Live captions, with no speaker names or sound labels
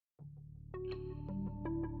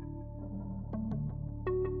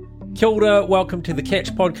Kia ora, welcome to the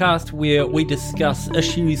Catch podcast, where we discuss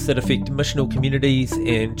issues that affect missional communities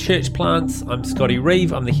and church plants. I'm Scotty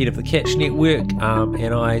Reeve, I'm the head of the Catch Network,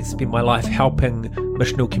 and I spend my life helping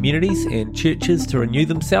missional communities and churches to renew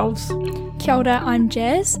themselves. Kia ora, I'm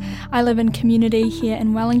Jazz. I live in community here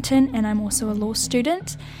in Wellington, and I'm also a law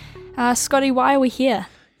student. Scotty, why are we here?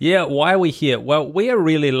 Yeah, why are we here? Well, we are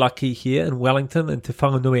really lucky here in Wellington and Te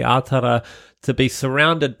Whanganui Atara to be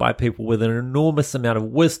surrounded by people with an enormous amount of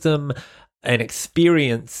wisdom and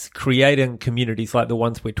experience creating communities like the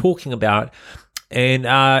ones we're talking about. And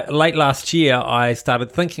late last year, I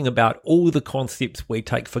started thinking about all the concepts we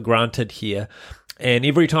take for granted here. And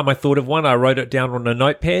every time I thought of one, I wrote it down on a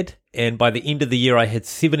notepad. And by the end of the year, I had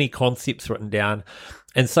 70 concepts written down.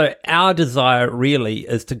 And so our desire really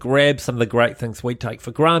is to grab some of the great things we take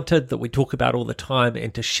for granted that we talk about all the time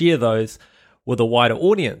and to share those with a wider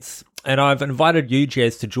audience. And I've invited you,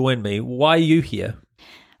 Jazz, to join me. Why are you here?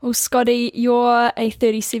 Well, Scotty, you're a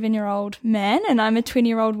 37-year-old man and I'm a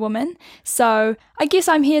 20-year-old woman. So I guess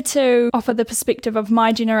I'm here to offer the perspective of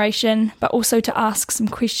my generation, but also to ask some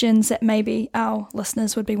questions that maybe our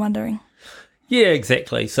listeners would be wondering. Yeah,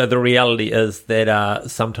 exactly. So the reality is that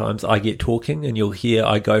sometimes I get talking and you'll hear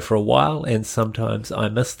I go for a while, and sometimes I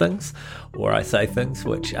miss things or I say things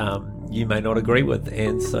which you may not agree with.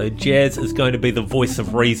 And so Jazz is going to be the voice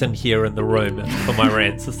of reason here in the room for my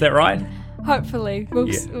rants. Is that right? Hopefully.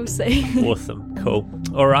 We'll see. Awesome. Cool.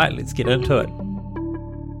 All right, let's get into it.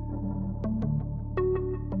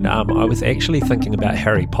 I was actually thinking about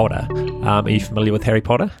Harry Potter. Are you familiar with Harry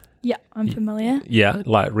Potter? Yeah, I'm familiar. Yeah,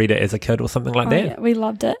 like read it as a kid or something like that. Yeah, we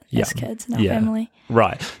loved it as kids in our family.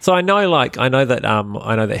 Right. So I know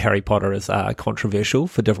that Harry Potter is controversial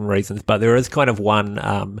for different reasons, but there is kind of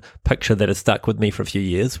one picture that has stuck with me for a few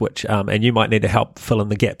years, which and you might need to help fill in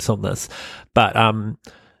the gaps on this, but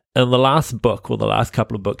in the last book, or the last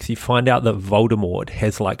couple of books, you find out that Voldemort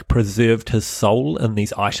has preserved his soul in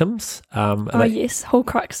these items. Yes,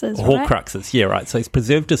 Horcruxes, right? Horcruxes, yeah, right. So he's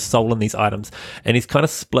preserved his soul in these items, and he's kind of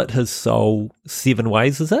split his soul 7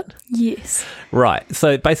 ways, is it? Yes. Right.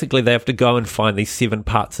 So basically they have to go and find these 7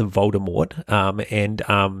 parts of Voldemort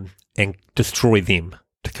and destroy them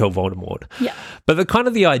to kill Voldemort. Yeah. But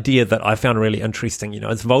the idea that I found really interesting,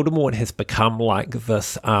 is Voldemort has become like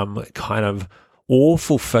this kind of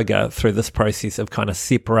awful figure through this process of kind of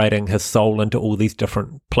separating his soul into all these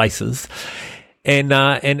different places. And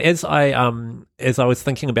as I was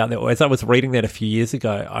thinking about that, or as I was reading that a few years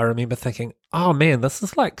ago, I remember thinking, oh man, this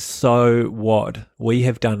is so what we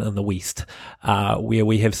have done in the West, where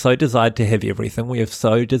we have so desired to have everything. We have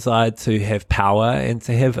so desired to have power and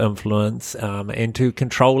to have influence and to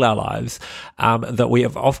control our lives, that we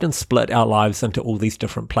have often split our lives into all these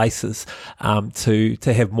different places to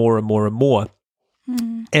have more and more and more.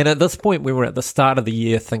 And at this point, we were at the start of the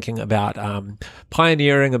year thinking about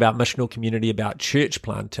pioneering, about missional community, about church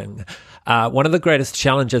planting. One of the greatest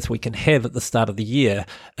challenges we can have at the start of the year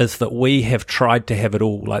is that we have tried to have it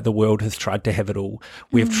all, like the world has tried to have it all.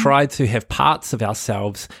 We have tried to have parts of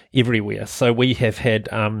ourselves everywhere. So we have had,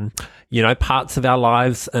 parts of our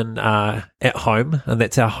lives at home, and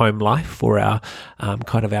that's our home life, or our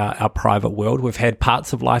our private world. We've had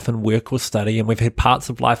parts of life in work or study, and we've had parts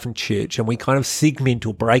of life in church, and we kind of segment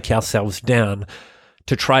or break ourselves down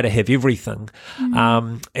to try to have everything.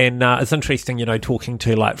 And it's interesting, talking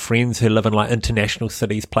to friends who live in international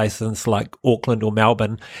cities, places like Auckland or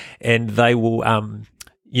Melbourne, and they will,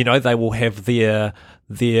 they will have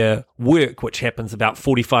their work, which happens about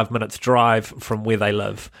 45 minutes drive from where they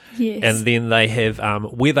live. Yes. And then they have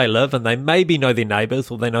where they live, and they maybe know their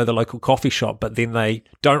neighbours or they know the local coffee shop, but then they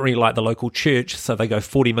don't really like the local church, so they go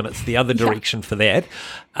 40 minutes the other direction for that.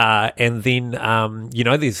 And then,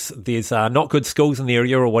 there's not good schools in the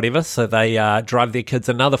area or whatever, so they drive their kids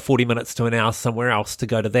another 40 minutes to an hour somewhere else to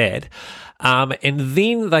go to that. And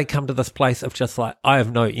then they come to this place of just I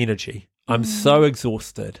have no energy. I'm so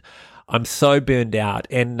exhausted. I'm so burned out.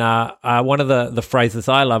 And one of the phrases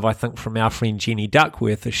I love, I think, from our friend Jenny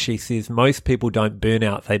Duckworth, is she says, most people don't burn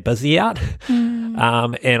out, they busy out. And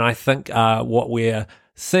I think what we're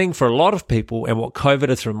seeing for a lot of people, and what COVID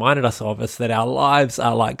has reminded us of, is that our lives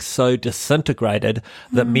are so disintegrated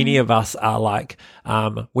that many of us are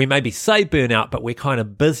we maybe say burnout, but we're kind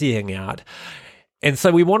of busying out. And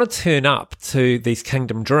so we want to turn up to these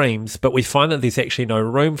kingdom dreams, but we find that there's actually no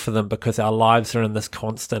room for them because our lives are in this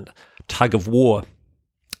constant tug of war.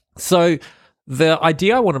 So the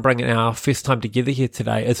idea I want to bring in our first time together here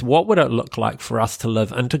today is, what would it look like for us to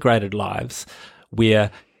live integrated lives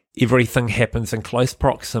where everything happens in close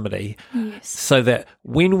proximity, Yes. so that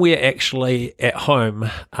when we're actually at home,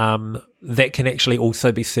 that can actually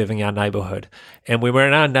also be serving our neighbourhood. And when we're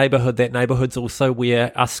in our neighbourhood, that neighbourhood's also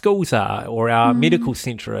where our schools are, or our medical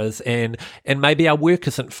centre is, and maybe our work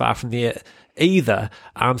isn't far from there either.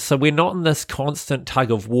 So we're not in this constant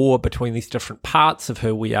tug of war between these different parts of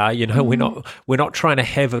who we are. We're not trying to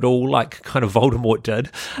have it all like kind of Voldemort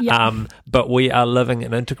did. Yeah. But we are living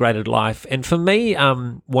an integrated life. And for me,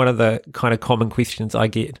 one of the kind of common questions I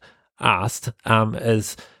get asked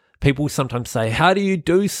is, people sometimes say, how do you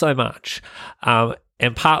do so much?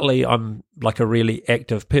 And partly I'm like a really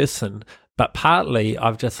active person, but partly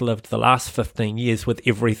I've just lived the last 15 years with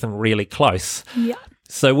everything really close. Yeah.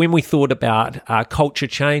 So when we thought about culture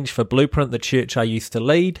change for Blueprint, the church I used to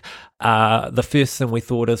lead, the first thing we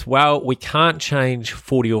thought is, well, we can't change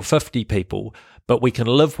 40 or 50 people, but we can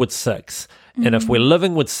live with 6. And if we're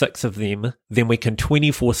living with 6 of them, then we can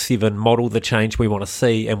 24/7 model the change we want to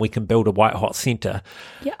see, and we can build a white hot centre.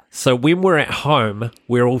 Yeah. So when we're at home,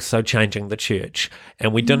 we're also changing the church,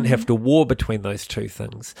 and we didn't have to war between those two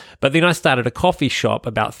things. But then I started a coffee shop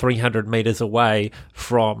about 300 metres away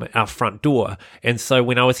from our front door. And so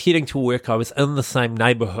when I was heading to work, I was in the same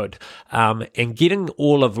neighbourhood, and getting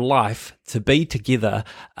all of life to be together,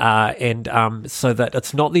 and so that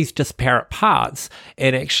it's not these disparate parts,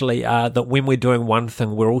 and actually that when we're doing one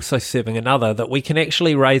thing, we're also serving another, that we can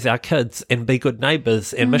actually raise our kids and be good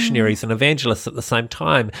neighbours and missionaries and evangelists at the same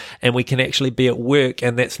time, and we can actually be at work,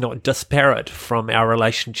 and that's not disparate from our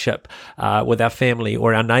relationship with our family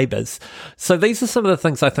or our neighbours. So these are some of the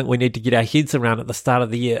things I think we need to get our heads around at the start of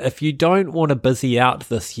the year. If you don't want to busy out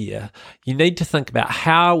this year, you need to think about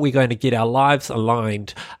how we're going to get our lives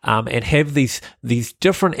aligned, and have these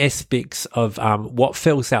different aspects of what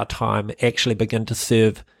fills our time actually begin to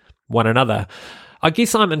serve one another. I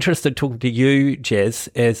guess I'm interested talking to you, Jazz,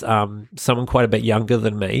 as someone quite a bit younger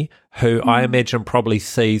than me, who I imagine probably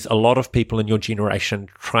sees a lot of people in your generation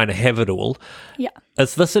trying to have it all. Yeah.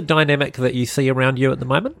 Is this a dynamic that you see around you at the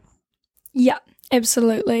moment? Yeah,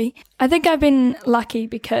 absolutely. I think I've been lucky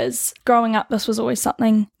because growing up, this was always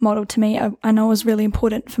something modelled to me. I know it was really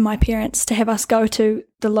important for my parents to have us go to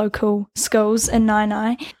the local schools in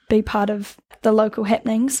Nainai, be part of the local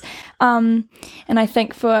happenings. And I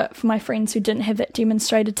think for my friends who didn't have that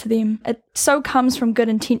demonstrated to them, it so comes from good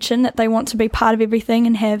intention that they want to be part of everything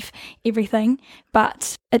and have everything.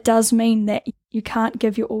 But it does mean that you can't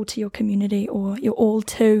give your all to your community or your all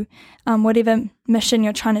to whatever mission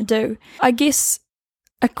you're trying to do. I guess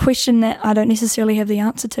a question that I don't necessarily have the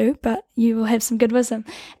answer to, but you will have some good wisdom,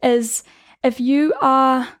 is if you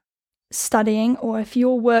are studying or if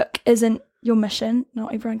your work isn't your mission,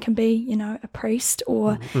 not everyone can be, a priest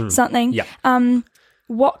or something. Yeah.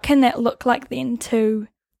 What can that look like then to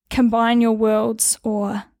combine your worlds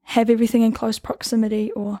or have everything in close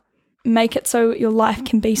proximity or make it so your life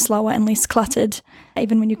can be slower and less cluttered,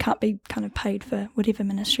 even when you can't be kind of paid for whatever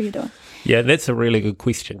ministry you're doing? Yeah, that's a really good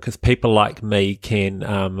question, because people like me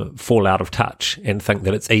can fall out of touch and think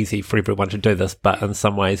that it's easy for everyone to do this, but in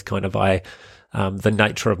some ways kind of the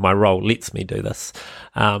nature of my role lets me do this.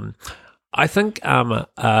 I think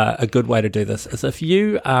a good way to do this is if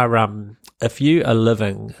you are living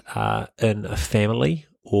in a family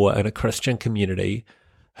or in a Christian community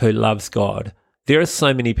who loves God, there are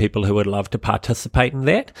so many people who would love to participate in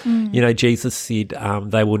that. Jesus said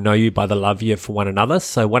they will know you by the love you have for one another.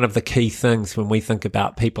 So one of the key things when we think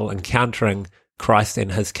about people encountering Christ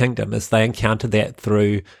and his kingdom is they encounter that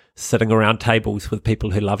through sitting around tables with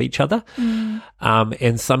people who love each other.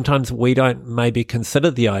 And sometimes we don't maybe consider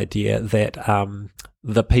the idea that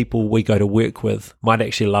the people we go to work with might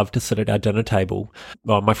actually love to sit at our dinner table.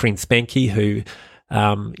 Well, my friend Spanky, who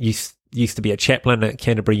used to be a chaplain at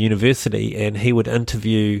Canterbury University, and he would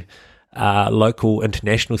interview local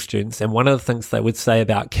international students, and one of the things they would say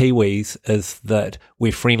about Kiwis is that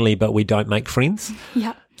we're friendly but we don't make friends.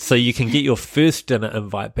 Yeah. So you can get your first dinner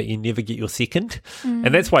invite, but you never get your second.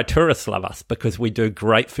 And that's why tourists love us, because we do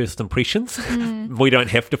great first impressions. We don't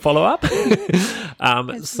have to follow up.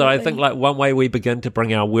 So I think like one way we begin to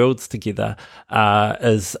bring our worlds together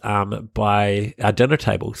is by our dinner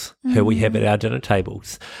tables, who we have at our dinner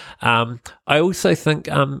tables. I also think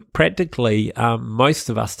practically most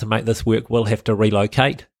of us, to make this work, will have to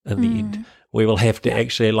relocate in the end. We will have to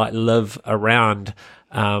actually like live around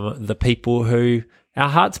the people who our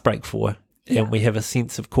hearts break for, and we have a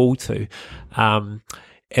sense of call to. And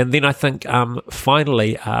then I think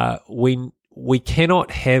finally, we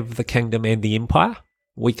cannot have the kingdom and the empire.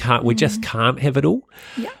 We just can't have it all.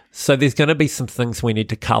 Yeah. So there's going to be some things we need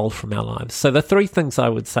to cull from our lives. So the three things I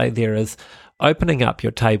would say there is opening up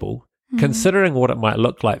your table considering what it might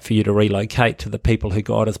look like for you to relocate to the people who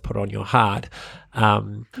God has put on your heart.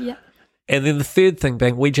 And then the third thing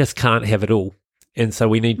being, we just can't have it all. And so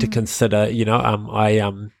we need to consider,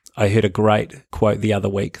 I heard a great quote the other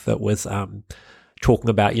week that was talking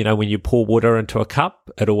about, when you pour water into a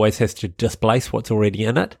cup, it always has to displace what's already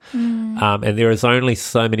in it. And there is only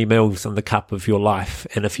so many mils in the cup of your life.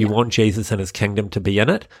 And if you want Jesus and his kingdom to be in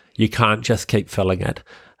it, you can't just keep filling it.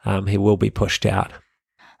 He will be pushed out.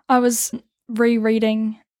 I was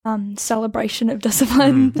rereading Celebration of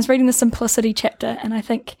Discipline. I was reading the Simplicity chapter, and I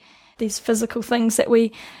think these physical things that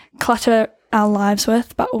we clutter our lives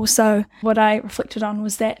with, but also what I reflected on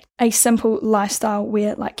was that a simple lifestyle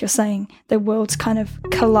where, like you're saying, the worlds kind of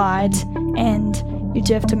collide and you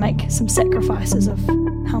do have to make some sacrifices of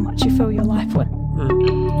how much you fill your life with.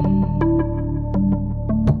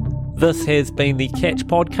 This has been the Catch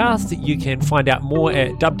Podcast. You can find out more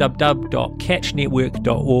at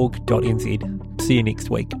www.catchnetwork.org.nz. See you next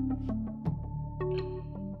week.